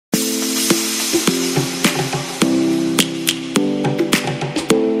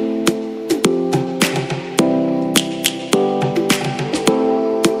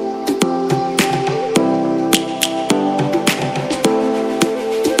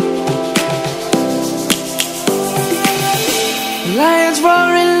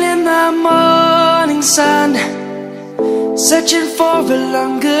roaring in the morning sun, searching for a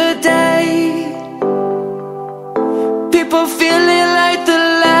longer day. People feeling like the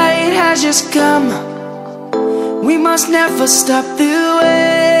light has just come. We must never stop the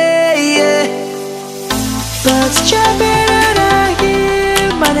way. Birds jumping and I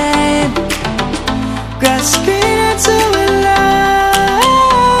hear my name, grasping into a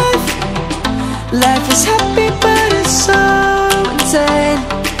life. Life is happy but it's so insane.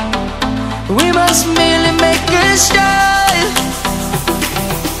 We must merely make a start.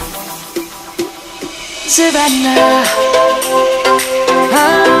 Savannah,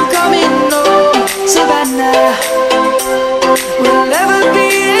 I'm coming home. Savannah, we'll never be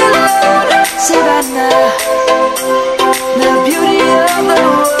alone. Savannah, the beauty of the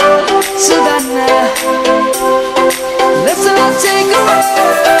world. Savannah, let's all take a walk.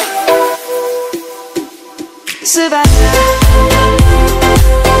 Savannah,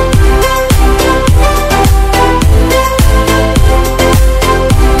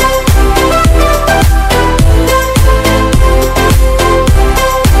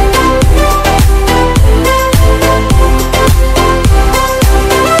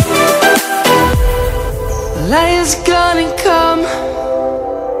 lion's gonna come.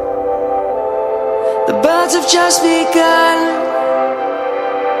 The birds have just begun.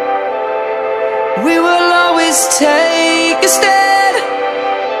 We will always take a stand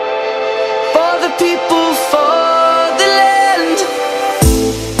for the people, for the land.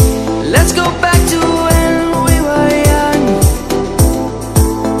 Let's go back to when we were young.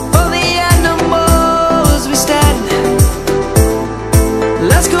 For the animals we stand.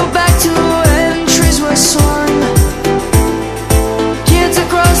 Let's go back to when trees were swung, kids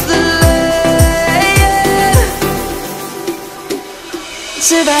across the land.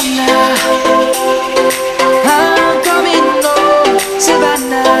 Savannah, I'm coming home.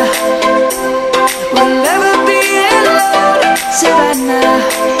 Savannah, we'll never be alone. Savannah,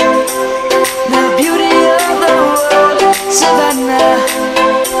 the beauty of the world. Savannah,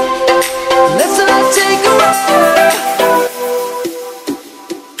 let's all take a walk.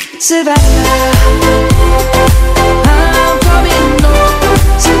 Savannah, I'm coming home.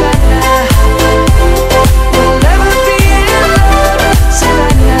 Savannah, we'll never be alone.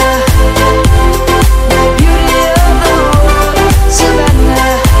 Savannah, the beauty of the world.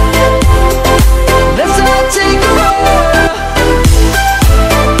 Savannah, let's all take a walk.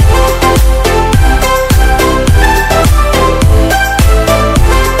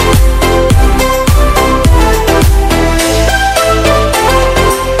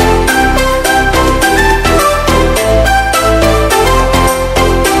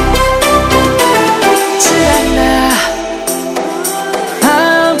 Savannah,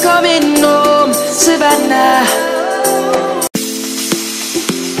 I'm coming home. Savannah,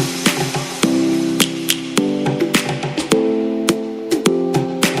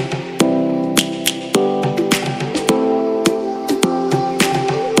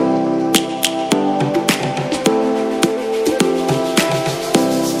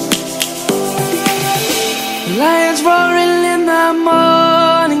 lions roaring in the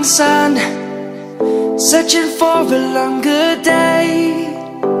morning sun, searching for a longer day.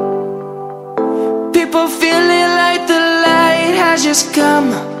 People feeling like the light has just come.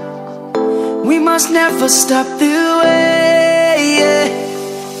 We must never stop the way.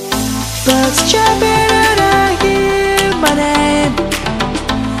 Birds jumping and I hear my name,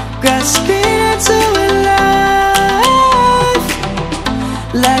 grasping into a life.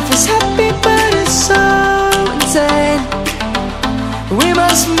 Life is happy but it's so insane. We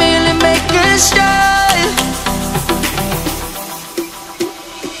must merely make a start.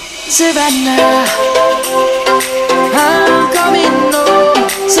 Savannah, I'm coming home.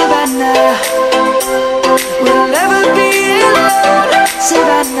 Savannah, we'll never be alone.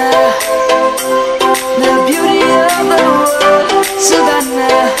 Savannah, the beauty of the world.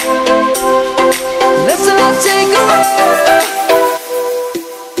 Savannah, let's all take a walk.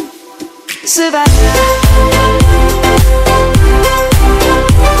 Savannah,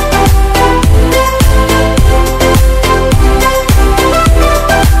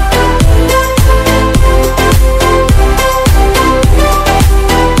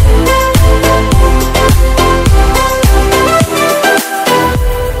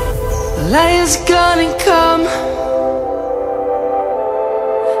 lion's gonna come.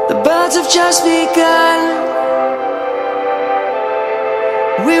 The birds have just begun.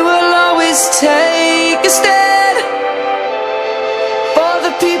 We will always take a stand for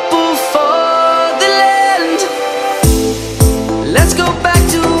the people, for the land. Let's go back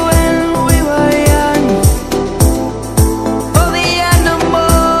to when we were young. For the animals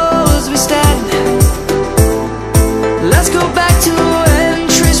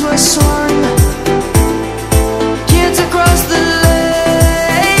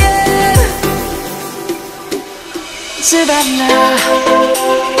Savannah,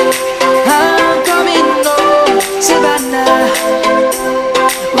 I'm coming home. Savannah,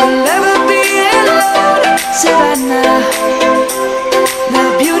 we'll never be alone. Savannah, the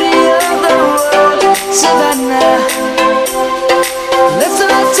beauty of the world. Savannah, let's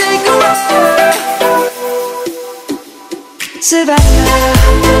all take a walk. Savannah,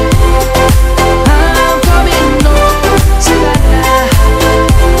 I'm coming home. Savannah,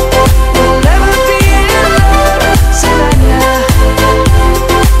 we'll never be alone. Savannah,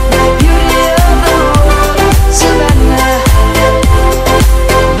 the beauty of the world. Savannah,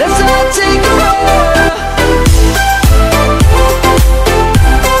 let's all take a walk.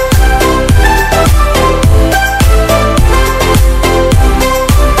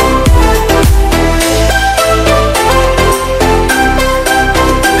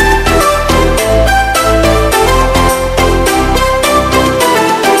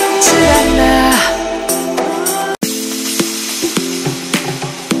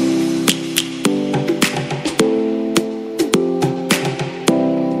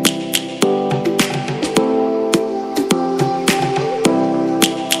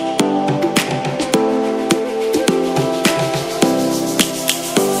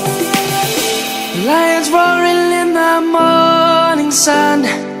 Lions roaring in the morning sun,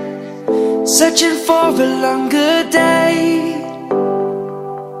 searching for a longer day.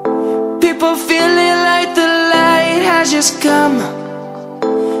 People feeling like the light has just come.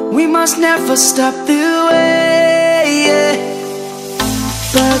 We must never stop the way.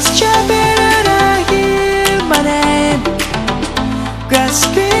 Birds chirping and I hear my name,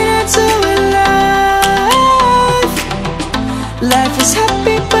 grasping into a life. Life is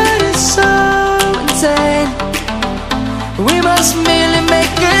happy but it's so insane. We must merely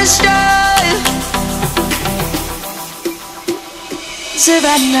make a strive.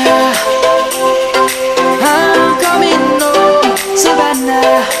 Savannah, I'm coming home.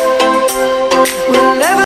 Savannah,